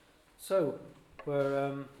So,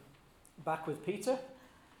 we're back with Peter.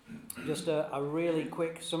 Just a really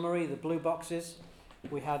quick summary, the blue boxes.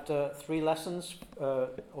 We had 3 lessons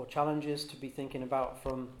or challenges to be thinking about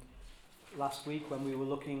from last week when we were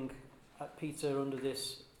looking at Peter under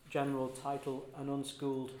this general title, An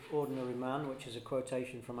Unschooled Ordinary Man, which is a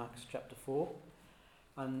quotation from Acts chapter 4.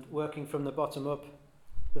 And working from the bottom up,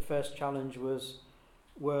 the first challenge was,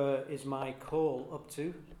 where is my call up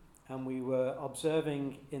to? And we were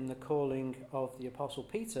observing in the calling of the Apostle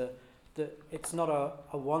Peter that it's not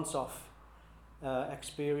a once-off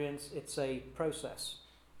experience, it's a process.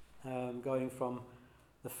 Going from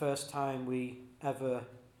the first time we ever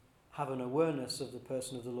have an awareness of the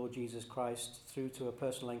person of the Lord Jesus Christ through to a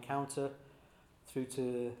personal encounter, through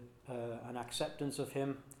to an acceptance of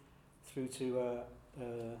him, through to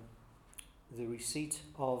the receipt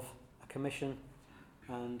of a commission,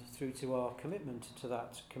 and through to our commitment to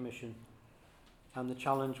that commission. And the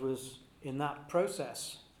challenge was, in that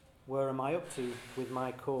process, where am I up to with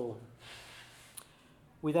my call?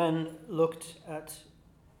 We then looked at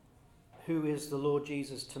who is the Lord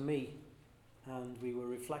Jesus to me, and we were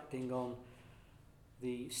reflecting on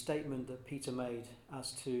the statement that Peter made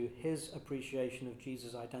as to his appreciation of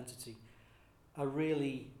Jesus' identity. A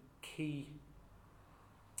really key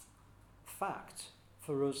fact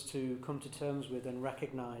for us to come to terms with and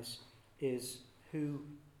recognize is, who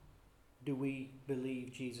do we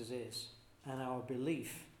believe Jesus is? And our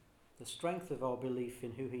belief, the strength of our belief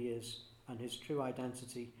in who he is and his true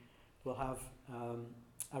identity, will have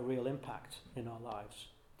a real impact in our lives.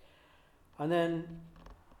 And then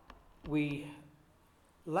we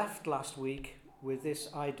left last week with this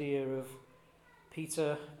idea of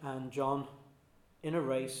Peter and John in a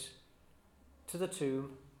race to the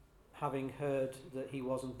tomb, having heard that he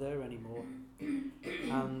wasn't there anymore.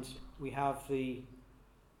 And we have the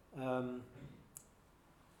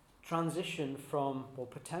transition from, or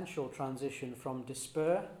potential transition from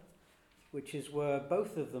despair, which is where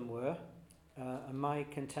both of them were. And my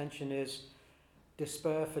contention is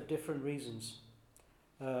despair for different reasons.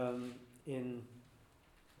 In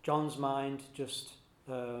John's mind, just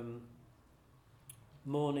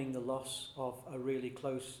mourning the loss of a really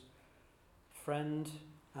close friend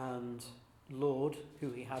and Lord, who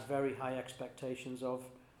he had very high expectations of.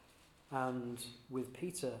 And with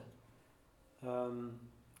Peter, on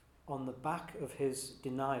the back of his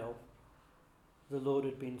denial, the Lord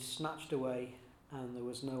had been snatched away and there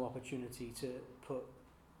was no opportunity to put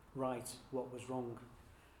right what was wrong.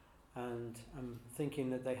 And I'm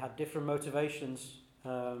thinking that they had different motivations,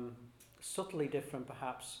 subtly different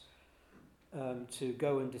perhaps, to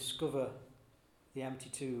go and discover the empty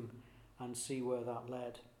tomb and see where that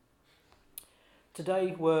led.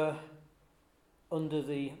 Today we're under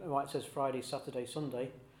the, well, it says Friday, Saturday,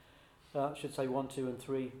 Sunday. I should say 1, 2 and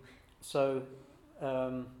 3. So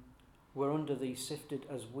we're under the sifted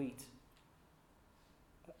as wheat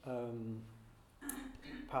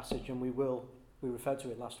passage, and we referred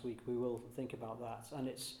to it last week, we will think about that. And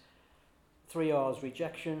it's 3 R's: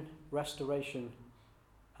 rejection, restoration,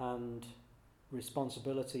 and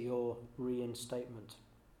responsibility or reinstatement.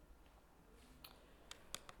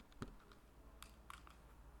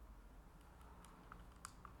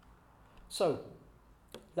 So,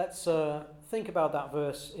 let's think about that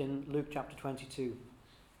verse in Luke chapter 22.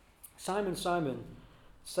 Simon, Simon,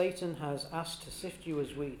 Satan has asked to sift you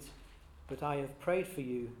as wheat, but I have prayed for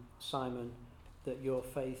you, Simon, that your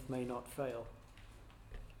faith may not fail.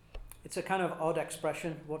 It's a kind of odd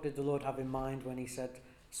expression. What did the Lord have in mind when he said,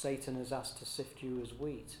 Satan has asked to sift you as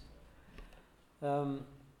wheat?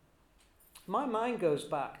 My mind goes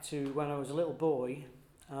back to when I was a little boy,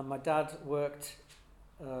 and my dad worked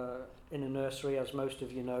in a nursery, as most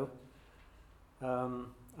of you know. And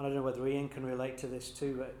I don't know whether Ian can relate to this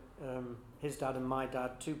too, but his dad and my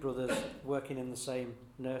dad, 2 brothers working in the same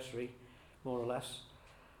nursery, more or less.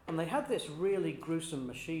 And they had this really gruesome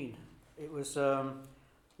machine. It was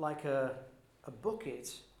like a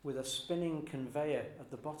bucket with a spinning conveyor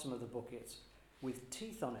at the bottom of the bucket with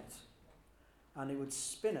teeth on it. And it would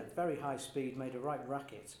spin at very high speed, made a right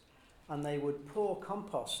racket. And they would pour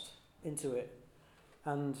compost into it.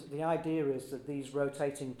 And the idea is that these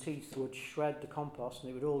rotating teeth would shred the compost and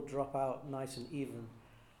it would all drop out nice and even.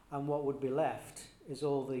 And what would be left is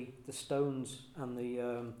all the stones and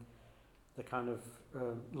the kind of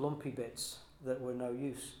lumpy bits that were no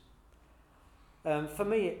use. For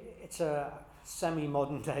me, it's a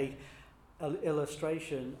semi-modern day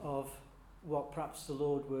illustration of what perhaps the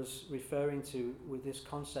Lord was referring to with this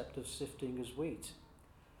concept of sifting as wheat.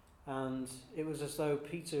 And it was as though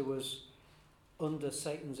Peter was under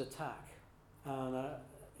Satan's attack. And,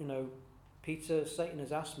 Peter, Satan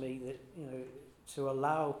has asked me that,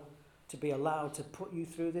 to be allowed to put you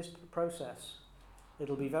through this process.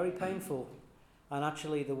 It'll be very painful, and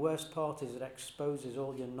actually the worst part is it exposes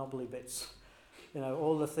all your knobbly bits,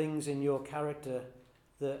 all the things in your character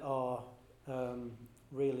that are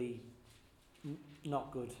really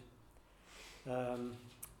not good.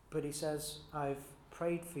 But he says, I've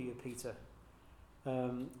prayed for you, Peter,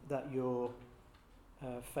 that your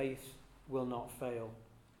faith will not fail.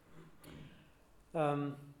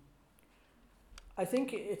 I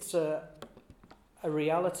think it's a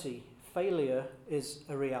reality. Failure is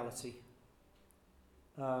a reality.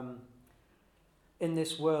 In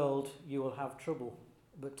this world you will have trouble,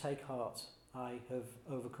 but take heart, I have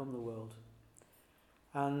overcome the world.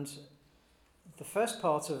 And the first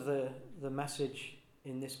part of the message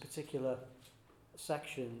in this particular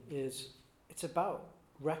section is it's about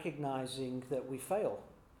recognizing that we fail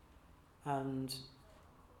and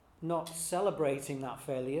not celebrating that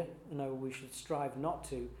failure. We should strive not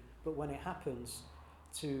to, but when it happens,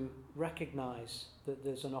 to recognize that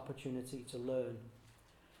there's an opportunity to learn.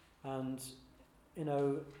 And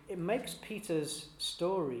it makes Peter's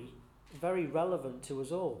story very relevant to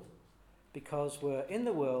us all, because we're in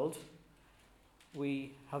the world,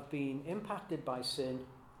 we have been impacted by sin,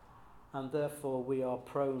 and therefore we are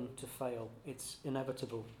prone to fail. It's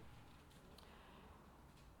inevitable.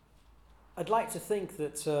 I'd like to think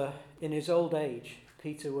that in his old age,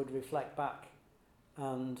 Peter would reflect back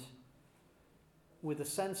and, with a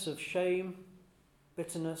sense of shame,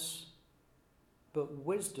 bitterness, but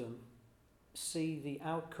wisdom, see the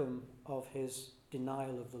outcome of his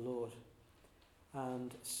denial of the Lord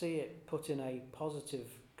and see it put in a positive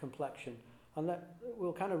complexion. And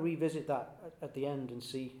we'll kind of revisit that at the end and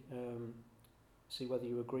see whether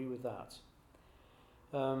you agree with that.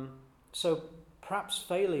 So perhaps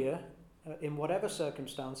failure in whatever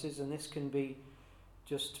circumstances, and this can be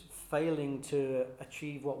just failing to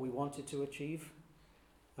achieve what we wanted to achieve.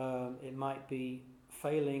 It might be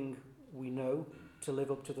failing, we know, to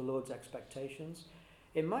live up to the Lord's expectations.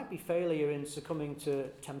 It might be failure in succumbing to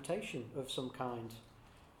temptation of some kind.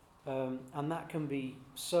 And that can be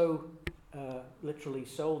so literally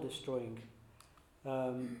soul-destroying.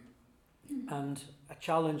 And a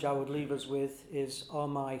challenge I would leave us with is, are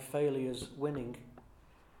my failures winning?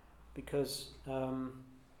 Because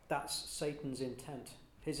that's Satan's intent.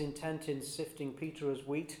 His intent in sifting Peter as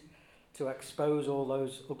wheat to expose all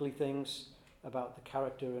those ugly things about the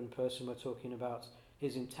character and person we're talking about.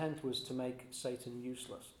 His intent was to make Satan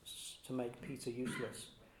useless, to make Peter useless.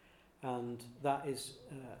 And that is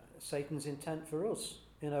Satan's intent for us.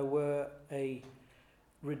 We're a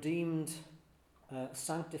redeemed,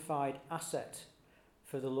 sanctified asset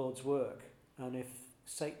for the Lord's work. And if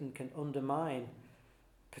Satan can undermine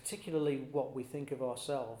particularly what we think of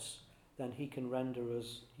ourselves, then he can render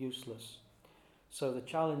us useless. So the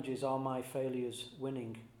challenge is, are my failures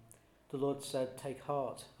winning? The Lord said, take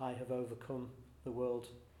heart, I have overcome the world.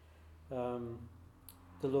 The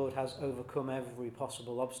Lord has overcome every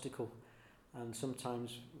possible obstacle, and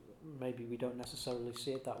sometimes maybe we don't necessarily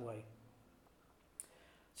see it that way.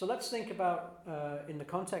 So let's think about, in the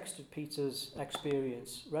context of Peter's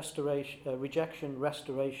experience, rejection,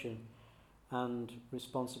 restoration, and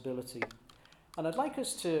responsibility. And I'd like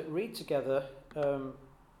us to read together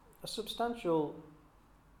a substantial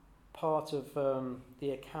part of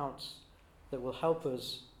the accounts that will help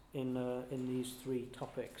us in these three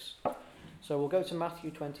topics. So we'll go to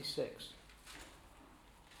Matthew 26,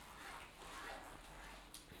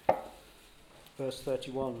 verse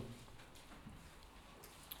 31.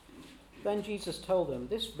 Then Jesus told them,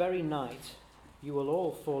 this very night you will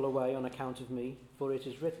all fall away on account of me, for it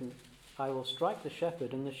is written, I will strike the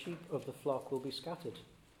shepherd, and the sheep of the flock will be scattered.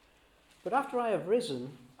 But after I have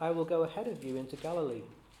risen, I will go ahead of you into Galilee.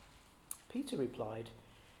 Peter replied,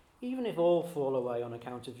 even if all fall away on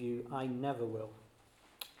account of you, I never will.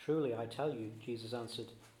 Truly, I tell you, Jesus answered,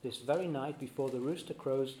 this very night before the rooster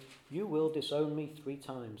crows, you will disown me 3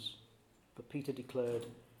 times. But Peter declared,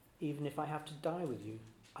 even if I have to die with you,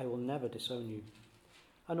 I will never disown you.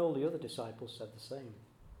 And all the other disciples said the same.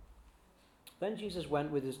 Then Jesus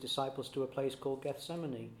went with his disciples to a place called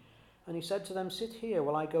Gethsemane, and he said to them, sit here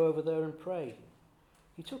while I go over there and pray.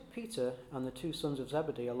 He took Peter and the 2 sons of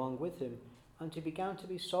Zebedee along with him, and he began to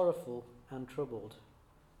be sorrowful and troubled.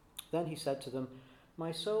 Then he said to them,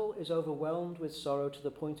 my soul is overwhelmed with sorrow to the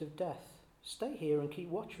point of death. Stay here and keep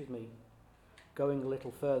watch with me. Going a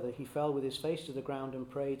little further, he fell with his face to the ground and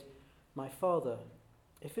prayed, my Father,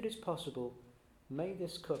 if it is possible, may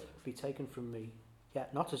this cup be taken from me,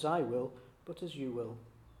 yet not as I will, but as you will.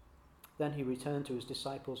 Then he returned to his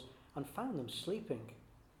disciples and found them sleeping.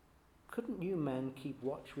 "Couldn't you men keep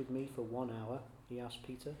watch with me for 1 hour?" he asked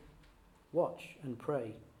Peter. "Watch and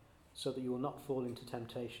pray, so that you will not fall into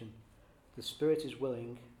temptation. The spirit is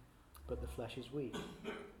willing, but the flesh is weak."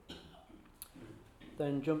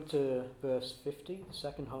 Then jump to verse 50, the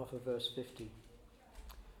second half of verse 50.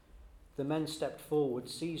 The men stepped forward,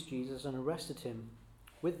 seized Jesus, and arrested him.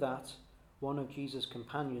 With that, one of Jesus'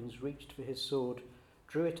 companions reached for his sword,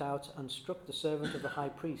 drew it out, and struck the servant of the high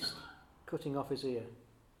priest, cutting off his ear.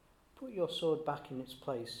 "Put your sword back in its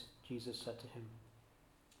place," Jesus said to him.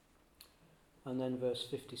 And then verse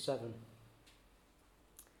 57.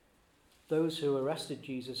 Those who arrested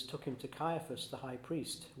Jesus took him to Caiaphas the high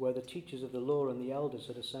priest, where the teachers of the law and the elders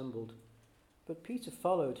had assembled. But Peter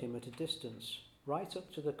followed him at a distance, right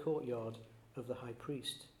up to the courtyard of the high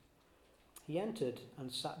priest. He entered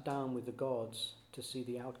and sat down with the guards to see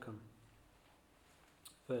the outcome.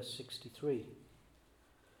 Verse 63.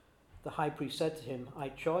 The high priest said to him, "I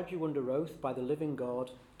charge you under oath by the living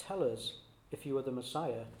God, tell us if you are the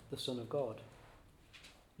Messiah, the Son of God."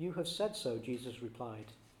 "You have said so," Jesus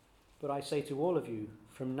replied. "But I say to all of you,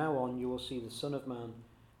 from now on you will see the Son of Man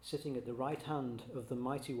sitting at the right hand of the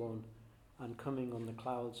Mighty One and coming on the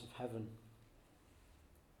clouds of heaven."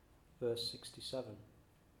 Verse 67.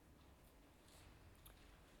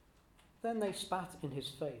 Then they spat in his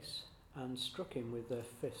face and struck him with their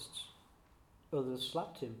fists. Others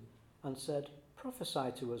slapped him and said,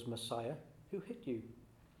 "Prophesy to us, Messiah, who hit you?"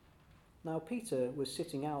 Now Peter was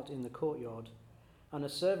sitting out in the courtyard, and a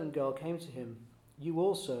servant girl came to him. "You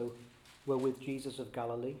also were with Jesus of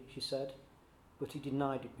Galilee," she said. But he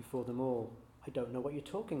denied it before them all. "I don't know what you're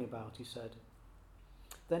talking about," he said.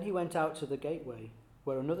 Then he went out to the gateway,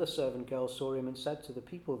 where another servant girl saw him and said to the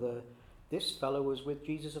people there, "This fellow was with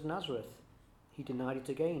Jesus of Nazareth." He denied it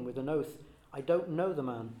again with an oath, "I don't know the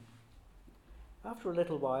man." After a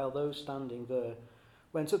little while, those standing there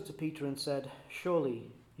went up to Peter and said,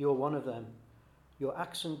 "Surely you're one of them. Your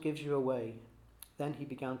accent gives you away." Then he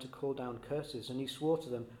began to call down curses, and he swore to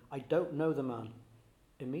them, "I don't know the man."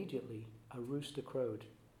 Immediately a rooster crowed.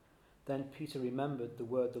 Then Peter remembered the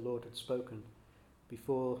word the Lord had spoken,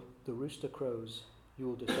 "Before the rooster crows, you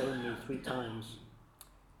will disown me 3 times."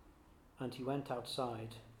 And he went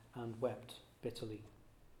outside and wept bitterly.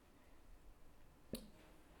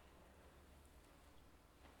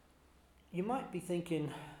 You might be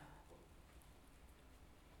thinking,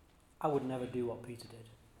 I would never do what Peter did.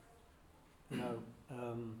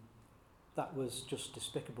 That was just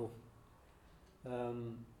despicable.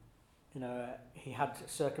 He had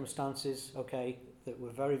circumstances, that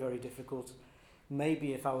were very, very difficult.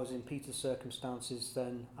 Maybe if I was in Peter's circumstances,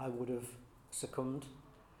 then I would have succumbed.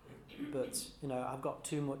 But, I've got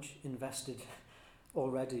too much invested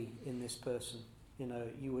already in this person.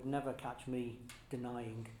 You would never catch me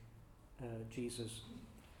denying Jesus.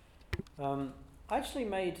 I actually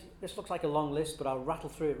made, this looks like a long list, but I'll rattle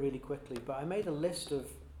through it really quickly. But I made a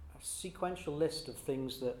sequential list of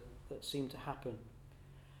things that seem to happen.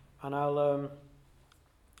 And I'll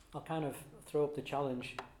kind of throw up the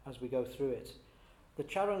challenge as we go through it. The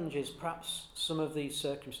challenge is perhaps some of these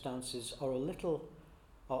circumstances are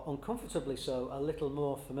or uncomfortably so, a little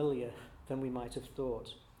more familiar than we might have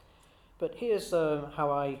thought. But here's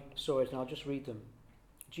how I saw it, and I'll just read them.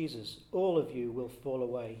 Jesus, all of you will fall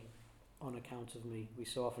away on account of me. We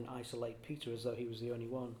so often isolate Peter as though he was the only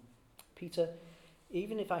one. Peter,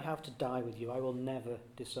 even if I have to die with you, I will never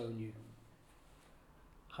disown you.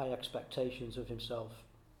 High expectations of himself.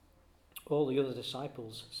 All the other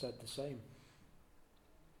disciples said the same.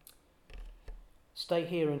 Stay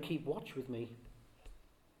here and keep watch with me.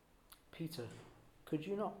 Peter, could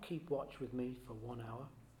you not keep watch with me for 1 hour?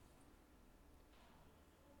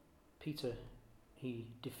 Peter, he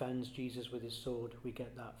defends Jesus with his sword. We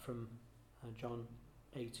get that from John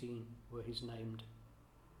 18, where he's named.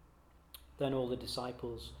 Then all the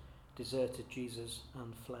disciples deserted Jesus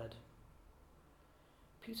and fled.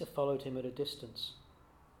 Peter followed him at a distance,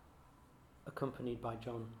 accompanied by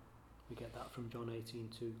John. We get that from John 18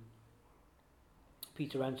 too.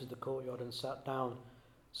 Peter entered the courtyard and sat down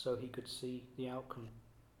so he could see the outcome.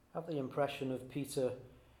 I have the impression of Peter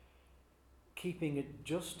keeping it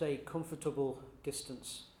just a comfortable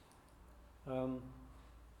distance.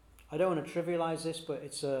 I don't want to trivialize this, but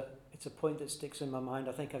it's a point that sticks in my mind.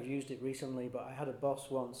 I think I've used it recently, but I had a boss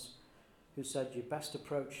once who said your best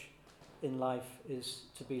approach in life is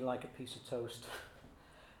to be like a piece of toast.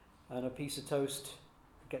 And a piece of toast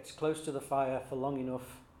gets close to the fire for long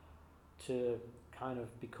enough to kind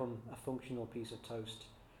of become a functional piece of toast.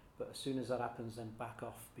 But as soon as that happens, then back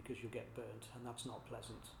off, because you'll get burnt, and that's not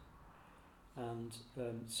pleasant. And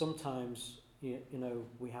sometimes,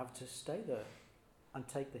 we have to stay there. and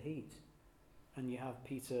take the heat. And you have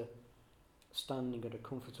Peter standing at a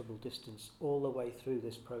comfortable distance all the way through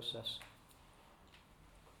this process.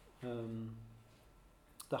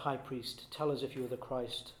 The high priest, tell us if you are the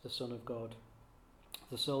Christ, the Son of God.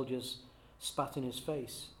 The soldiers spat in his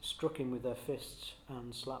face, struck him with their fists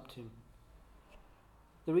and slapped him.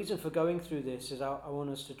 The reason for going through this is I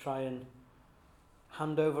want us to try and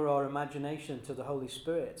hand over our imagination to the Holy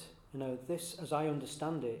Spirit. This, as I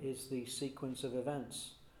understand it, is the sequence of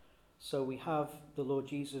events. So we have the Lord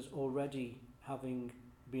Jesus already having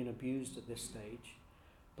been abused at this stage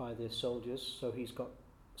by the soldiers. So he's got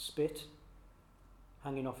spit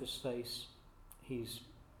hanging off his face. He's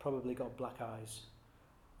probably got black eyes,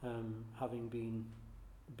 having been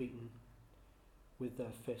beaten with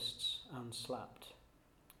their fists and slapped.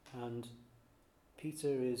 And Peter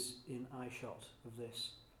is in eyeshot of this,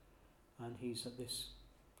 and he's at this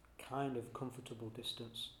kind of comfortable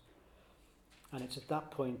distance. And it's at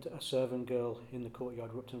that point a servant girl in the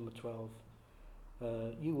courtyard, we're up to number 12.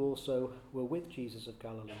 You also were with Jesus of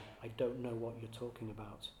Galilee. I don't know what you're talking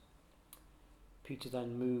about. Peter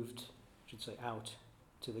then moved, out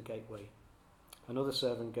to the gateway. Another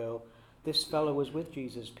servant girl, this fellow was with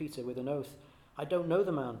Jesus. Peter, with an oath, I don't know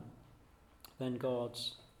the man. Then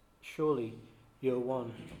God's, surely you're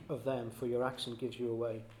one of them, for your accent gives you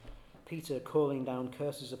away. Peter, calling down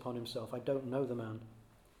curses upon himself, I don't know the man.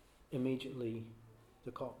 Immediately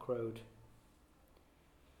the cock crowed.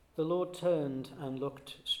 The Lord turned and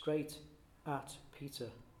looked straight at Peter.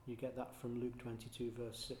 You get that from Luke 22,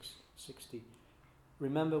 verse 60.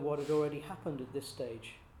 Remember what had already happened at this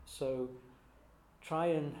stage. So try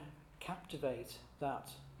and captivate that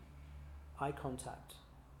eye contact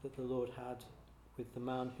that the Lord had with the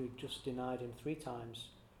man who just denied him 3 times.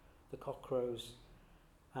 The cock crows,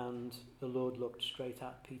 and the Lord looked straight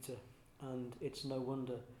at Peter, and it's no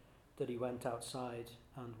wonder that he went outside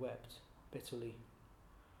and wept bitterly.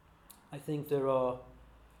 I think there are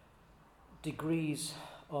degrees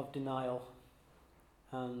of denial,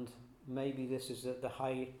 and maybe this is at the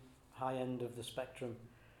high end of the spectrum,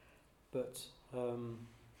 but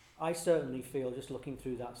I certainly feel, just looking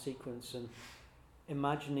through that sequence and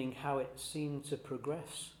imagining how it seemed to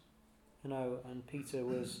progress, and Peter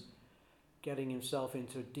was getting himself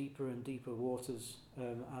into deeper and deeper waters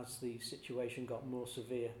as the situation got more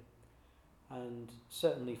severe. And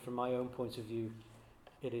certainly from my own point of view,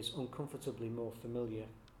 it is uncomfortably more familiar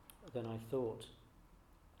than I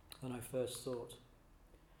first thought.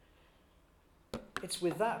 It's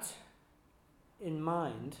with that in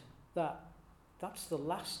mind that that's the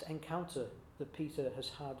last encounter that Peter has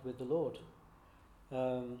had with the Lord.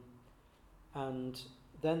 And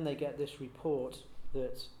then they get this report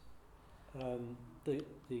that the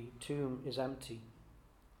tomb is empty.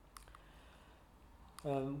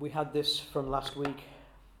 We had this from last week,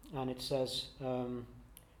 and it says,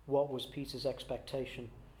 what was Peter's expectation?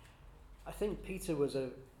 I think Peter was a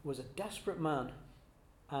desperate man,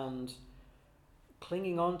 and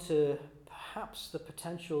clinging on to perhaps the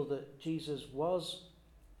potential that Jesus was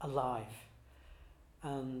alive.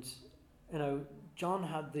 And John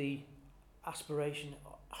had the aspiration,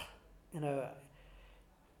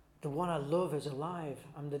 the one I love is alive.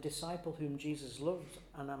 I'm the disciple whom Jesus loved,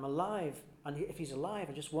 and I'm alive. And if he's alive,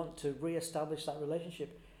 I just want to re-establish that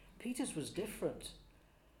relationship. Peter's was different.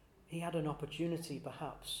 He had an opportunity,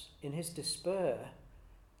 perhaps, in his despair,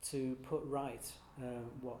 to put right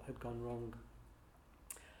what had gone wrong.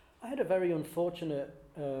 I had a very unfortunate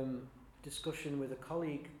discussion with a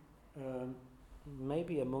colleague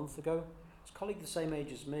maybe a month ago. His colleague the same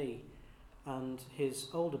age as me, and his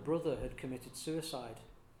older brother had committed suicide.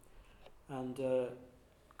 And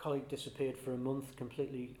colleague disappeared for a month,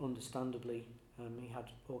 completely understandably. He had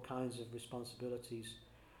all kinds of responsibilities.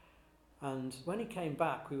 And when he came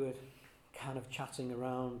back, we were kind of chatting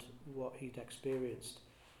around what he'd experienced.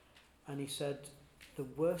 And he said, the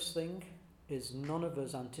worst thing is none of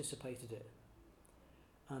us anticipated it.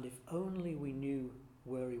 And if only we knew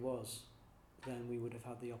where he was, then we would have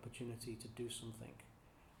had the opportunity to do something.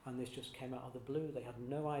 And this just came out of the blue. They had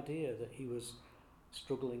no idea that he was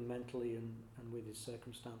struggling mentally and with his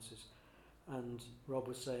circumstances. And Rob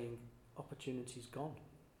was saying, opportunity's gone.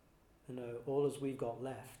 All as we've got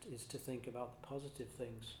left is to think about the positive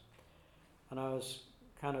things. And I was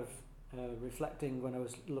kind of reflecting when I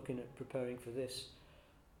was looking at preparing for this.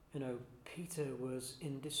 Peter was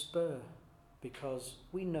in despair because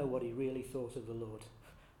we know what he really thought of the Lord.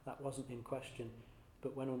 That wasn't in question.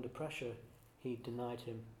 But when under pressure, he denied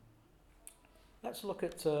him. Let's look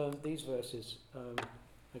at these verses.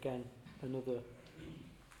 Again, another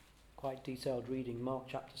quite detailed reading. Mark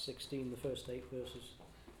chapter 16, the first 8 verses.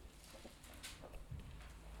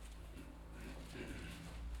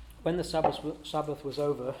 When the Sabbath was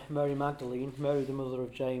over, Mary Magdalene, Mary the mother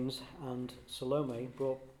of James, and Salome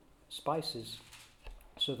brought spices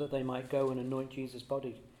so that they might go and anoint Jesus'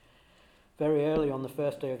 body. Very early on the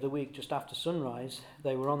first day of the week, just after sunrise,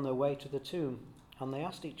 they were on their way to the tomb, and they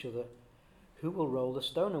asked each other, "Who will roll the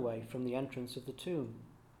stone away from the entrance of the tomb?"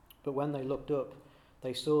 But when they looked up,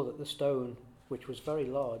 they saw that the stone, which was very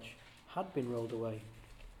large, had been rolled away.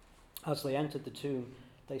 As they entered the tomb,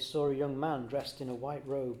 they saw a young man dressed in a white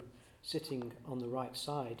robe sitting on the right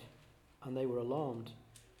side, and they were alarmed.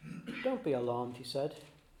 "Don't be alarmed," he said.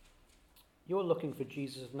 "You're looking for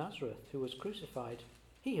Jesus of Nazareth, who was crucified.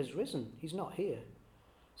 He has risen. He's not here.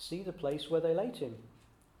 See the place where they laid him.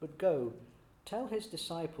 But go, tell his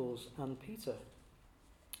disciples and Peter.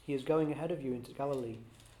 He is going ahead of you into Galilee.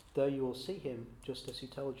 There you will see him, just as he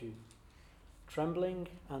told you." Trembling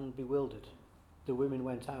and bewildered, the women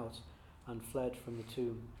went out and fled from the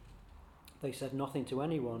tomb. They said nothing to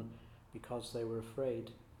anyone because they were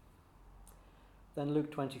afraid. Then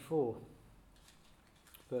Luke 24,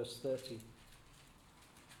 verse 30.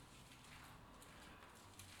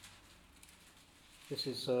 This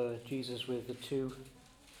is Jesus with the two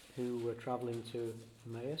who were travelling to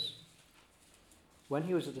Emmaus. When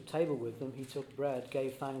he was at the table with them, he took bread,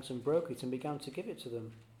 gave thanks and broke it and began to give it to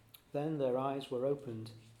them. Then their eyes were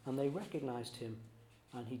opened and they recognized him,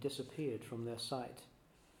 and he disappeared from their sight.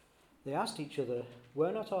 They asked each other,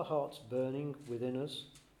 "Were not our hearts burning within us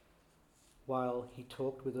while he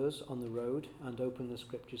talked with us on the road and opened the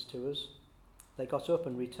scriptures to us?" They got up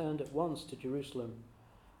and returned at once to Jerusalem.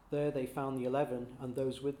 There they found the 11 and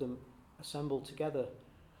those with them assembled together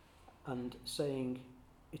and saying,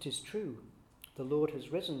 "It is true, the Lord has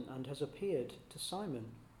risen and has appeared to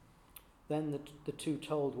Simon." Then the two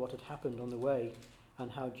told what had happened on the way and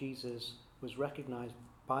how Jesus was recognized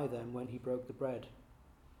by them when he broke the bread.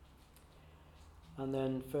 And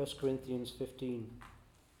then 1 Corinthians 15,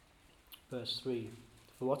 verse 3.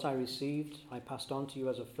 "For what I received, I passed on to you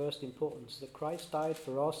as of first importance, that Christ died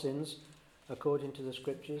for our sins according to the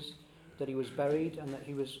Scriptures, that he was buried, and that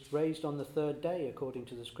he was raised on the third day according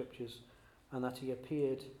to the Scriptures, and that he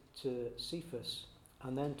appeared to Cephas,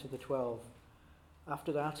 and then to the 12.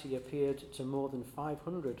 After that he appeared to more than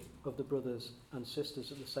 500 of the brothers and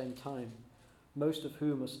sisters at the same time, most of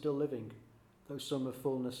whom are still living, though some have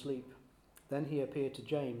fallen asleep. Then he appeared to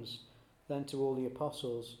James, then to all the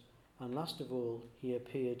apostles, and last of all he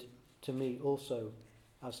appeared to me also,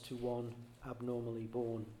 as to one abnormally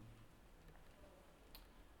born."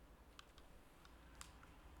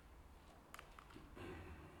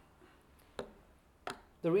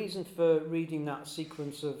 The reason for reading that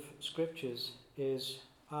sequence of scriptures is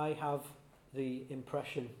I have the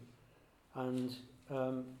impression, and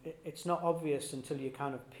it's not obvious until you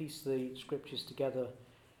kind of piece the scriptures together,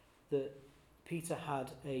 that Peter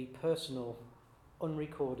had a personal,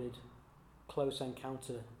 unrecorded, close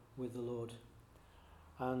encounter with the Lord.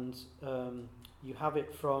 And you have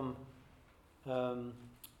it from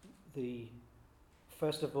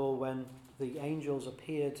first of all, when the angels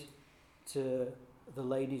appeared to the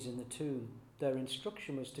ladies in the tomb, their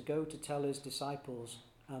instruction was to go to tell his disciples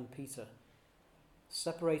and Peter,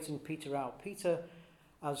 separating Peter out. Peter,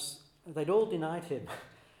 as they'd all denied him,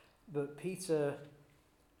 but Peter,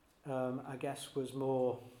 I guess, was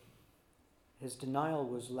more, his denial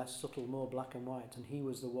was less subtle, more black and white, and he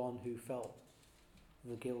was the one who felt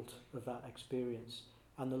the guilt of that experience,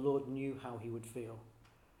 and the Lord knew how he would feel.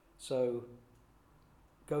 So,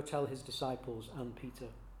 go tell his disciples and Peter.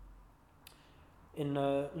 In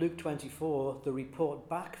Luke 24, the report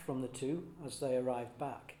back from the two as they arrived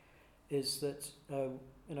back is that,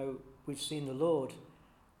 we've seen the Lord,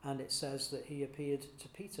 and it says that he appeared to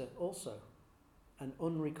Peter also. An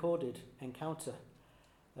unrecorded encounter.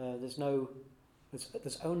 There's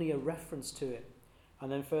only a reference to it.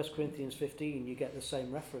 And then 1 Corinthians 15, you get the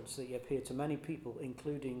same reference, that he appeared to many people,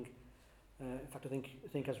 including, in fact, I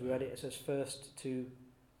think as we read it, it says first to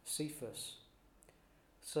Cephas.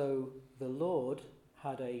 So the Lord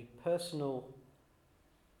had a personal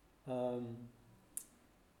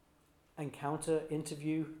encounter,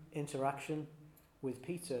 interview, interaction with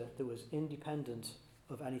Peter that was independent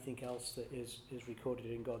of anything else that is recorded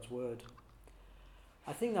in God's Word.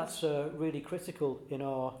 I think that's really critical in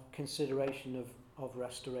our consideration of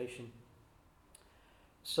restoration.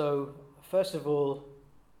 So, first of all,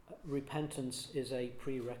 repentance is a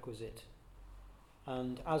prerequisite.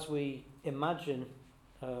 And as we imagine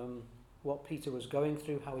what Peter was going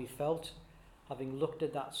through, how he felt, having looked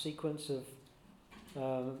at that sequence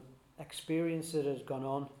of experience that has gone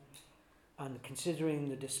on, and considering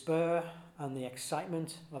the despair and the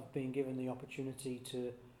excitement of being given the opportunity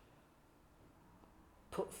to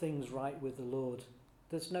put things right with the Lord.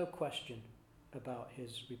 There's no question about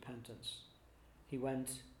his repentance. He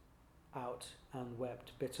went out and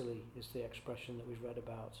wept bitterly, is the expression that we've read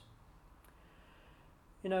about.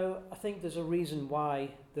 You know, I think there's a reason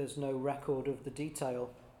why there's no record of the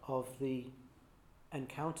detail of the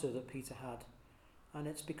encounter that Peter had. And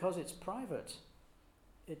it's because it's private.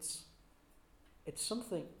 It's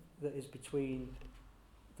something that is between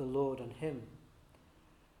the Lord and him.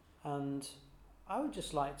 And I would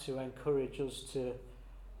just like to encourage us to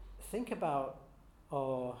think about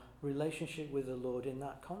our relationship with the Lord in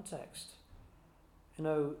that context. You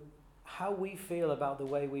know, how we feel about the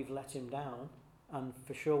way we've let him down, and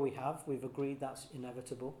for sure we've agreed that's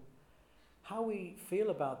inevitable. How we feel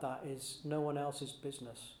about that is no one else's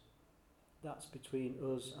business. That's between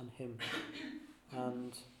us and him.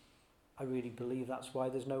 And I really believe that's why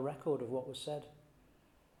there's no record of what was said.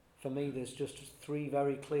 For me, there's just 3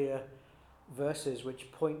 very clear verses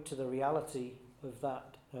which point to the reality of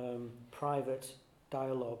that private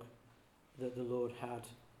dialogue that the Lord had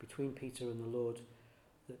between Peter and the Lord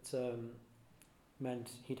that meant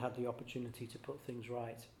he'd had the opportunity to put things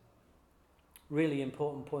right. Really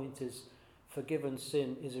important point is forgiven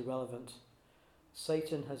sin is irrelevant.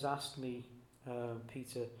 Satan has asked me,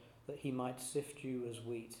 Peter, that he might sift you as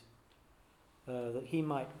wheat, that he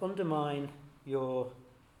might undermine your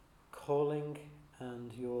calling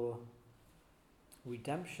and your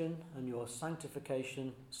redemption and your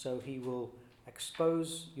sanctification, so he will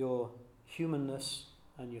expose your humanness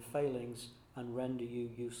and your failings and render you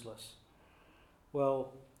useless.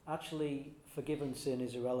 Well, actually, forgiven sin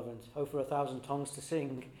is irrelevant. Oh, for 1,000 tongues to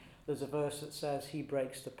sing, there's a verse that says he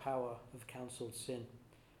breaks the power of cancelled sin.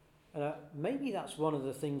 Maybe that's one of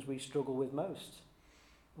the things we struggle with most.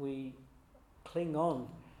 We cling on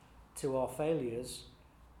to our failures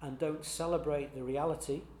and don't celebrate the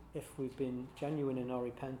reality, if we've been genuine in our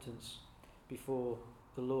repentance before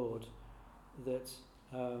the Lord, that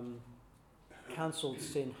cancelled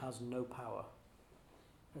sin has no power.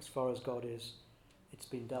 As far as God is, it's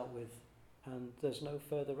been dealt with, and there's no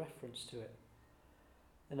further reference to it.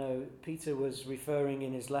 You know, Peter was referring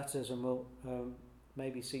in his letters, and we'll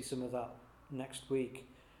maybe see some of that next week,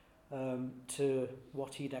 to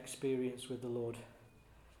what he'd experienced with the Lord.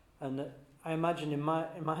 And I imagine in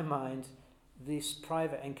my mind, this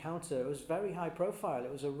private encounter was very high profile.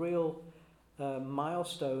 It was a real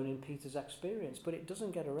milestone in Peter's experience, but it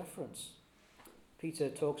doesn't get a reference. Peter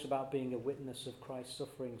talks about being a witness of Christ's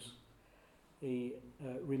sufferings. He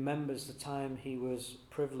remembers the time he was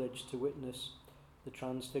privileged to witness the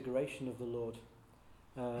transfiguration of the Lord,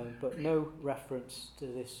 but no reference to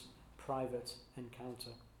this private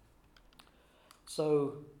encounter.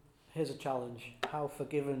 So here's a challenge. How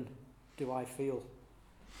forgiven do I feel?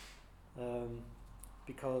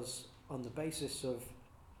 Because on the basis of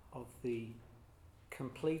the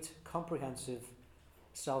complete, comprehensive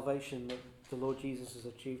salvation that the Lord Jesus has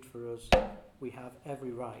achieved for us, we have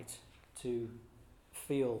every right to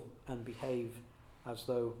feel and behave as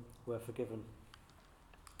though we're forgiven.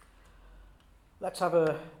 Let's have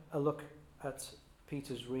a look at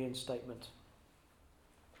Peter's reinstatement.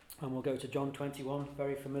 And we'll go to John 21,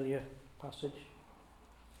 very familiar passage.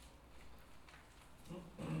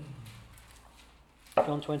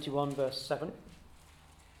 John 21, verse 7.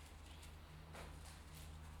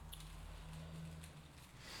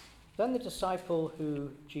 Then the disciple who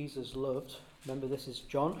Jesus loved, remember this is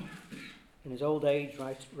John, in his old age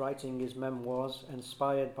writing his memoirs,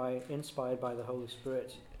 inspired by the Holy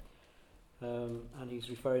Spirit. And he's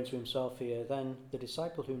referring to himself here. Then the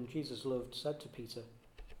disciple whom Jesus loved said to Peter,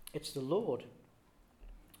 "It's the Lord."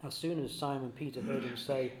 As soon as Simon Peter heard him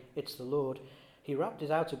say, "It's the Lord," he wrapped his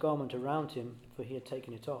outer garment around him, for he had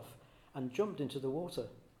taken it off, and jumped into the water.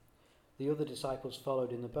 The other disciples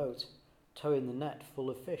followed in the boat, towing the net full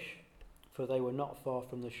of fish, for they were not far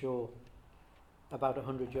from the shore, about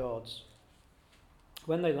 100 yards.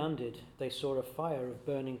 When they landed, they saw a fire of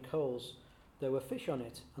burning coals. There were fish on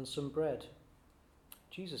it and some bread.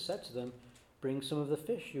 Jesus said to them, "Bring some of the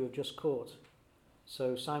fish you have just caught."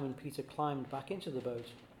 So Simon Peter climbed back into the boat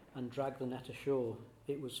and dragged the net ashore.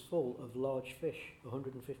 It was full of large fish,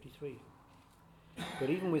 153.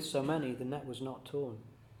 But even with so many, the net was not torn.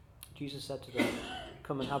 Jesus said to them,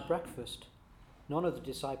 "Come and have breakfast." None of the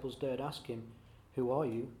disciples dared ask him, "Who are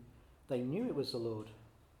you?" They knew it was the Lord.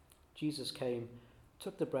 Jesus came,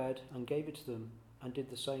 took the bread and gave it to them, and did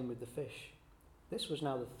the same with the fish. This was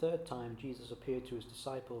now the 3rd time Jesus appeared to his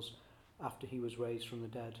disciples after he was raised from the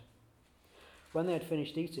dead. When they had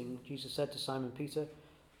finished eating, Jesus said to Simon Peter,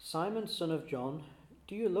 "Simon, son of John,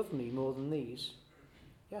 do you love me more than these?"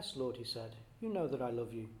 "Yes, Lord," he said. "You know that I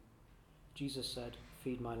love you." Jesus said,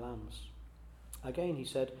 feed my lambs. Again he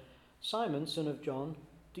said, Simon, son of John,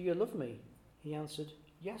 do you love me? He answered,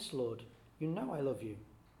 Yes, Lord, you know I love you.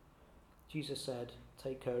 Jesus said,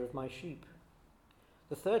 Take care of my sheep.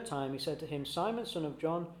 The third time he said to him, Simon, son of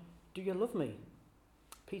John, do you love me?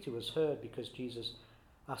 Peter was hurt because Jesus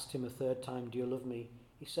asked him a third time, Do you love me?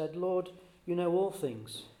 He said, Lord, you know all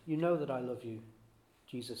things. You know that I love you.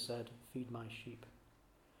 Jesus said, Feed my sheep.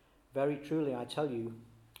 Very truly, I tell you,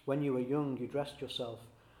 when you were young, you dressed yourself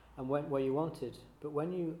and went where you wanted. But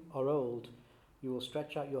when you are old, you will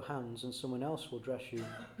stretch out your hands and someone else will dress you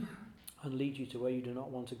and lead you to where you do not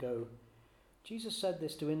want to go. Jesus said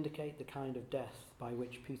this to indicate the kind of death by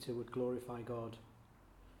which Peter would glorify God.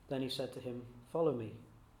 Then he said to him, Follow me.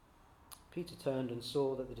 Peter turned and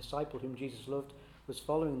saw that the disciple whom Jesus loved was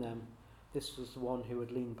following them. This was the one who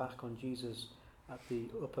had leaned back on Jesus at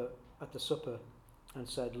the supper and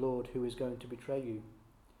said, Lord, who is going to betray you?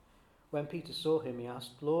 When Peter saw him, he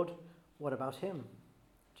asked, Lord, what about him?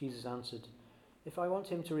 Jesus answered, If I want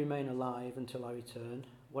him to remain alive until I return,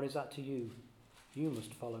 what is that to you? You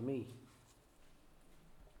must follow me.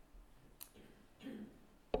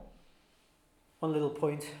 One little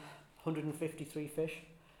point, 153 fish.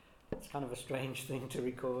 It's kind of a strange thing to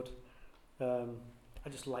record. I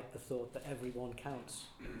just like the thought that every one counts.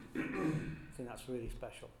 I think that's really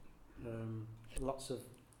special. Lots of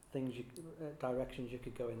things, directions you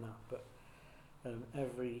could go in that, but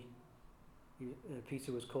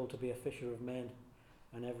Peter was called to be a fisher of men,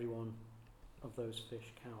 and every one of those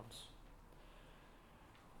fish counts.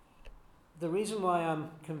 The reason why I'm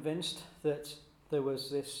convinced that there was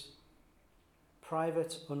this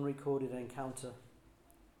private, unrecorded encounter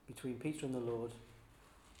between Peter and the Lord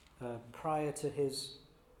prior to his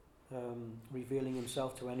revealing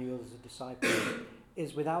himself to any other disciples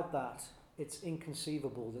is, without that, it's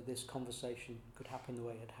inconceivable that this conversation could happen the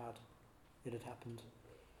way it had happened.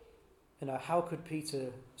 You know, how could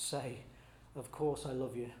Peter say, of course I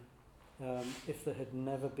love you, if there had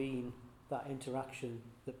never been that interaction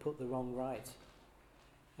that put the wrong right?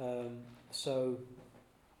 So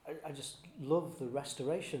I just love the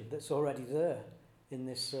restoration that's already there in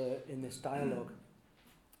this dialogue.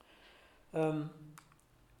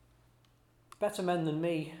 Better men than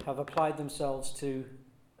me have applied themselves to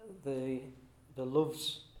the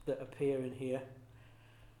loves that appear in here.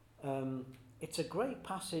 It's a great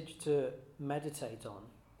passage to meditate on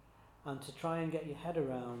and to try and get your head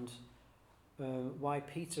around why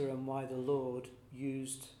Peter and why the Lord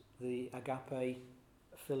used the agape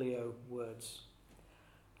phileo words.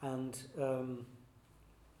 And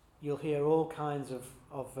you'll hear all kinds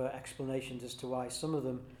of explanations as to why. Some of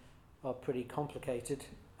them are pretty complicated,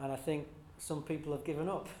 and I think some people have given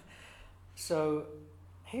up. So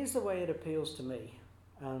here's the way it appeals to me,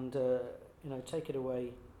 and take it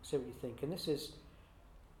away, see what you think. And this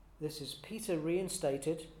is Peter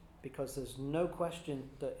reinstated, because there's no question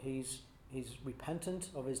that he's repentant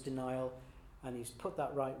of his denial, and he's put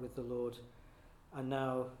that right with the Lord, and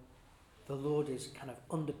now the Lord is kind of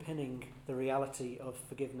underpinning the reality of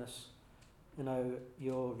forgiveness. You know,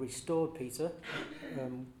 you're restored, Peter.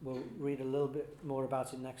 We'll read a little bit more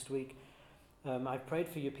about it next week. I've prayed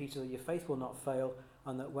for you, Peter, that your faith will not fail,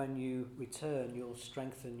 and that when you return, you'll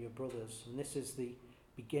strengthen your brothers. And this is the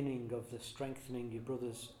beginning of the strengthening your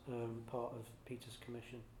brothers part of Peter's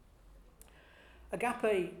commission.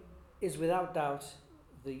 Agape is without doubt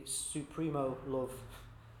the supremo love,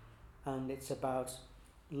 and it's about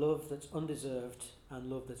love that's undeserved and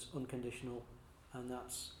love that's unconditional, and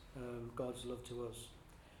that's God's love to us.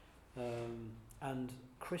 And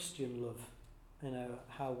Christian love,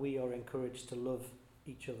 how we are encouraged to love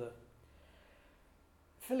each other.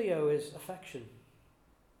 Phileo is affection.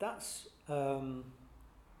 That's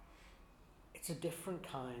it's a different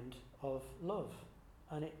kind of love,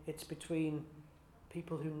 and it's between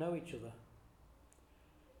people who know each other.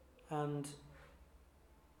 And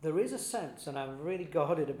there is a sense, and I'm really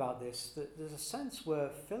guarded about this, that there's a sense where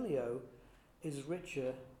phileo is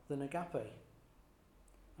richer than agape.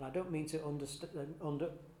 And I don't mean to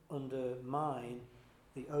undermine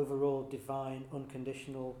the overall divine,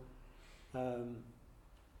 unconditional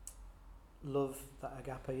love that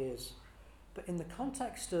agape is. But in the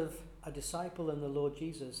context of a disciple and the Lord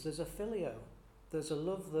Jesus, there's a phileo. There's a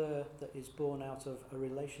love there that is born out of a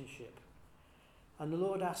relationship. And the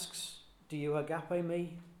Lord asks, do you agape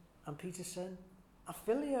me? And Peter said, I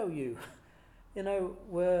phileo you.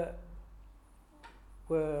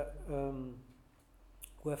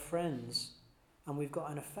 We're friends, and we've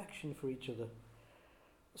got an affection for each other.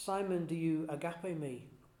 Simon, do you agape me?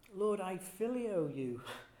 Lord, I phileo you.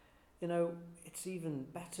 It's even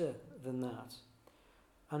better than that.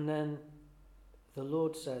 And then the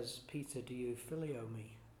Lord says, Peter, do you phileo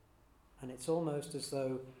me? And it's almost as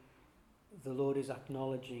though the Lord is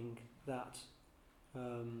acknowledging that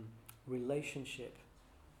relationship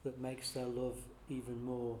that makes their love even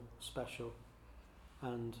more special.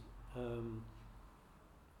 And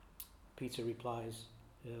Peter replies,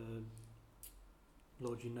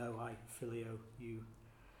 Lord, you know I phileo you.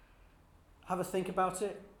 Have a think about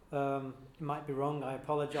it. It might be wrong. I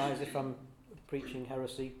apologise if I'm preaching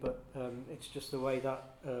heresy, but it's just the way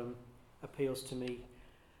that appeals to me.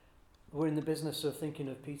 We're in the business of thinking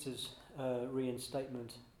of Peter's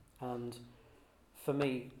reinstatement, and for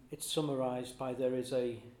me it's summarised by there is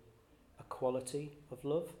a quality of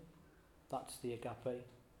love. That's the agape.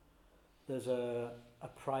 There's a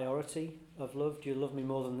priority of love. Do you love me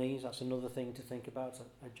more than these? That's another thing to think about.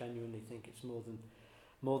 I genuinely think it's more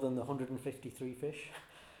than the 153 fish,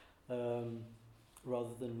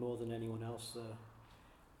 rather than more than anyone else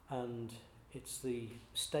there. And it's the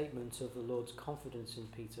statement of the Lord's confidence in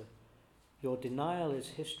Peter. Your denial is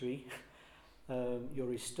history. You're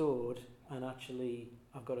restored, and actually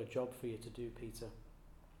I've got a job for you to do, Peter.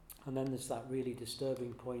 And then there's that really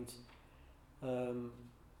disturbing point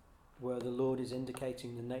where the Lord is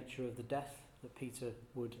indicating the nature of the death that Peter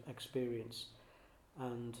would experience.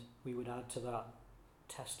 And we would add to that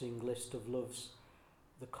testing list of loves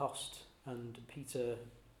the cost. And Peter,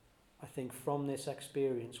 I think from this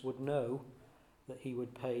experience, would know that he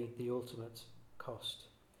would pay the ultimate cost.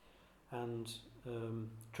 And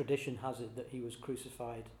tradition has it that he was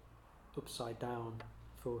crucified upside down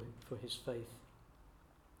for his faith.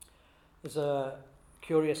 There's a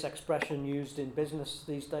curious expression used in business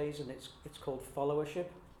these days, and it's called followership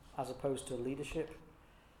as opposed to leadership.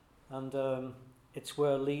 And it's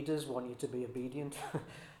where leaders want you to be obedient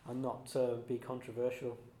and not be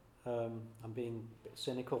controversial. I'm being a bit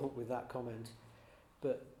cynical with that comment.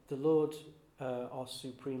 But the Lord, our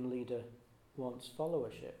supreme leader, wants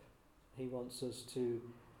followership. He wants us to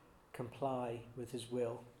comply with his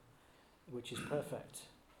will, which is perfect.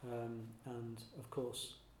 And of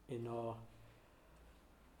course, in our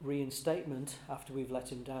reinstatement after we've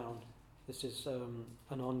let him down, this is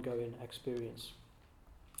an ongoing experience.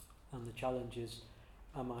 And the challenge is,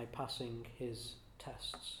 am I passing his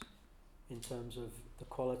tests in terms of the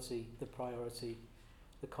quality, the priority,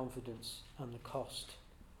 the confidence and the cost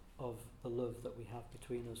of the love that we have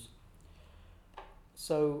between us?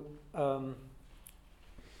 So,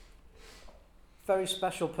 very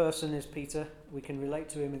special person is Peter. We can relate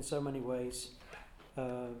to him in so many ways.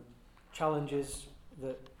 Challenges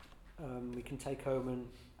that we can take home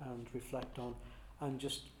and reflect on, and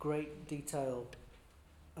just great detail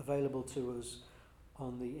available to us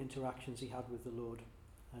on the interactions he had with the Lord.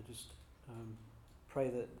 I just pray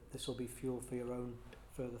that this will be fuel for your own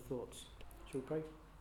further thoughts. Shall we pray?